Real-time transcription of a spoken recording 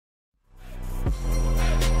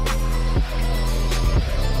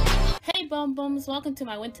Bomb Bombs, welcome to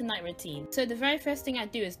my winter night routine. So the very first thing I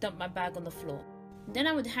do is dump my bag on the floor. Then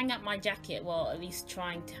I would hang up my jacket, well at least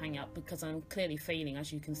trying to hang up because I'm clearly failing,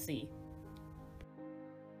 as you can see.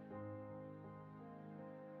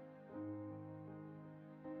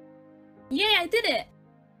 Yay, I did it!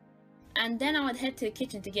 And then I would head to the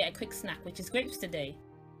kitchen to get a quick snack, which is grapes today.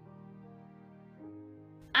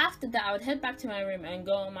 After that, I would head back to my room and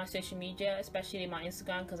go on my social media, especially my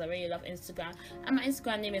Instagram, because I really love Instagram. And my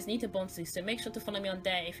Instagram name is Nita Bonsi, so make sure to follow me on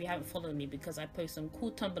there if you haven't followed me, because I post some cool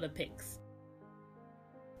Tumblr pics.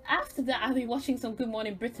 After that, I'll be watching some Good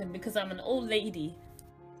Morning Britain because I'm an old lady. It's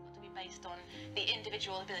got to be based on the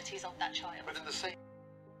individual abilities of that child. But in the same...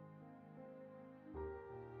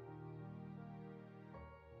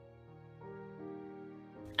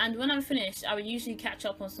 And when I'm finished, I would usually catch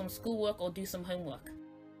up on some schoolwork or do some homework.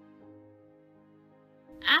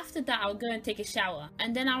 After that, I would go and take a shower,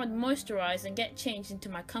 and then I would moisturize and get changed into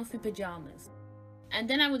my comfy pajamas. And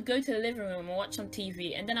then I would go to the living room and watch some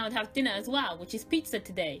TV, and then I would have dinner as well, which is pizza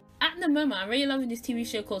today. At the moment, I'm really loving this TV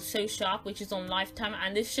show called So Sharp, which is on Lifetime,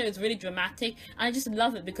 and this show is really dramatic, and I just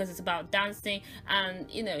love it because it's about dancing, and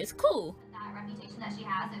you know, it's cool. That reputation that she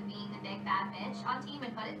has of being the big bad bitch on team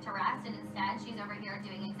and put it to rest, and instead she's over here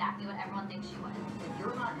doing exactly what everyone thinks she would. If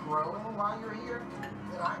you're not growing while you're here,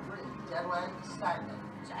 then I agree. Dead leg, stagnant.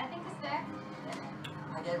 Which I think is fair.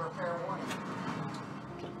 I gave her fair warning.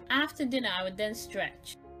 After dinner, I would then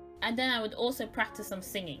stretch, and then I would also practice some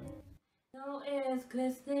singing. No ears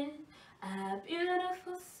glistening, a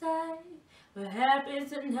beautiful sight. We're happy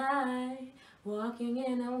tonight, walking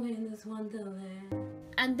in a winter's wonderland.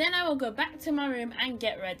 And then I will go back to my room and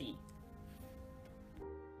get ready.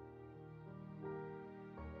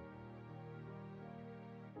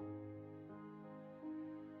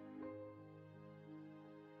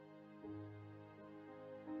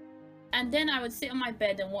 And then I would sit on my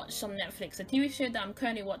bed and watch some Netflix. The TV show that I'm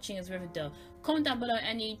currently watching is Riverdale. Comment down below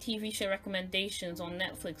any TV show recommendations on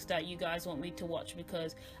Netflix that you guys want me to watch,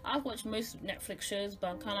 because I've watched most Netflix shows, but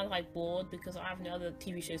I'm kind of like bored because I have no other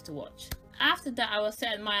TV shows to watch. After that, I will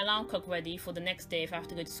set my alarm clock ready for the next day if I have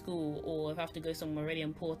to go to school or if I have to go somewhere really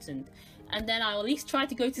important. And then I will at least try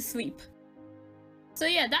to go to sleep. So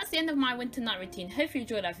yeah, that's the end of my winter night routine. Hope you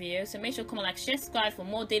enjoyed that video. So make sure to comment, like, share, subscribe for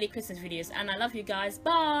more daily Christmas videos. And I love you guys.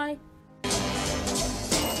 Bye!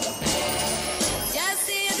 Just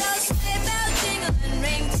see those sleigh bells jingling,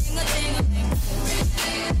 ring, ting-a-ting-a-ling.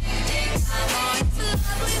 I'm on to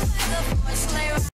lovely weather for a sleigh ride.